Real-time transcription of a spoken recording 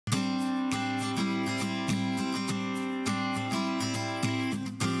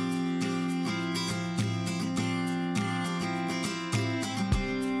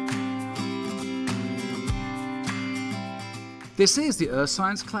This is the Earth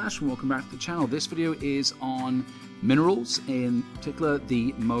Science Clash, and welcome back to the channel. This video is on minerals, in particular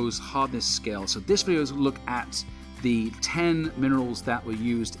the Mohs Hardness scale. So this video is a look at the 10 minerals that were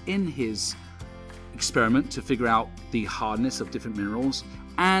used in his experiment to figure out the hardness of different minerals,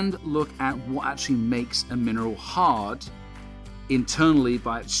 and look at what actually makes a mineral hard internally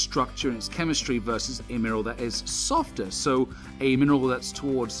by its structure and its chemistry versus a mineral that is softer. So a mineral that's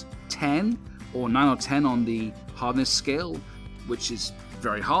towards 10 or 9 or 10 on the hardness scale, which is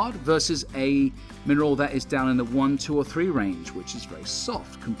very hard, versus a mineral that is down in the 1, 2, or 3 range, which is very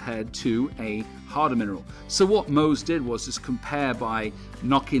soft compared to a harder mineral. So what Mohs did was just compare by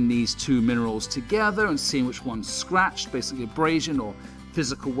knocking these two minerals together and seeing which ones scratched, basically abrasion or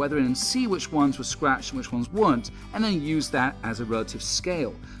physical weathering, and see which ones were scratched and which ones weren't, and then use that as a relative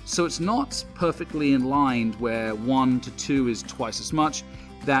scale. So it's not perfectly in line where 1 to 2 is twice as much.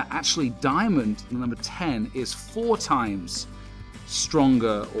 That actually diamond, number 10, is 4 times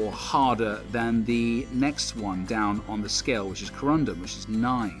stronger or harder than the next one down on the scale, which is corundum, which is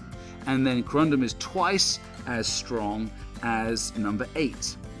 9. And then corundum is twice as strong as number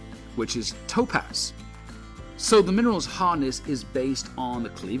 8, which is topaz. So the mineral's hardness is based on the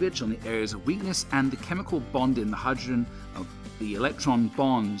cleavage, on the areas of weakness, and the chemical bonding, the hydrogen, the electron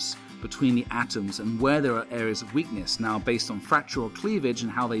bonds between the atoms, and where there are areas of weakness. Now, based on fracture or cleavage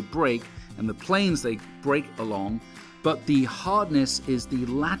and how they break and the planes they break along, but the hardness is the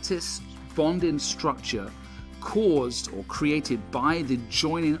lattice bonding structure caused or created by the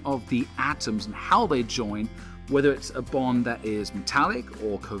joining of the atoms and how they join, whether it's a bond that is metallic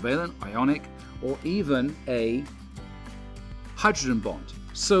or covalent, ionic, or even a hydrogen bond.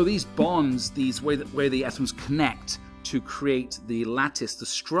 So these bonds, where the atoms connect to create the lattice, the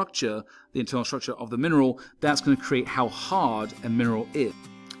structure, the internal structure of the mineral, that's going to create how hard a mineral is.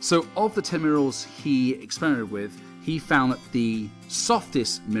 So of the 10 minerals he experimented with, he found that the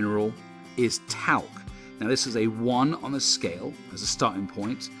softest mineral is talc. Now this is a 1 on the scale as a starting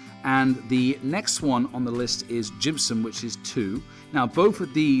point, and the next one on the list is gypsum, which is 2. Now both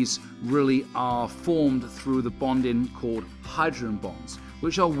of these really are formed through the bonding called hydrogen bonds,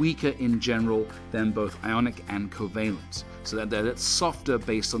 which are weaker in general than both ionic and covalent, so that they're softer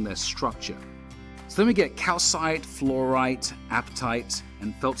based on their structure. So then we get calcite, fluorite, apatite,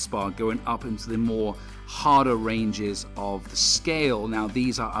 and feldspar going up into the more harder ranges of the scale. Now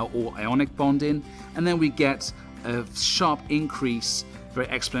these are all ionic bonding, and then we get a sharp increase, very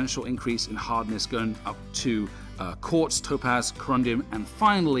exponential increase in hardness, going up to quartz, topaz, corundum, and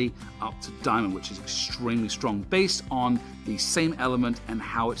finally up to diamond, which is extremely strong based on the same element and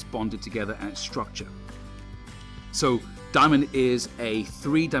how it's bonded together and its structure. So diamond is a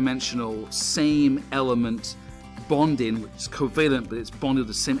 3-dimensional same element bonding, which is covalent, but it's bonded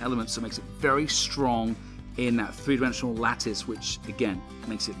with the same element, so it makes it very strong in that 3-dimensional lattice, which again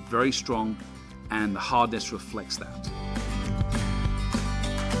makes it very strong, and the hardness reflects that.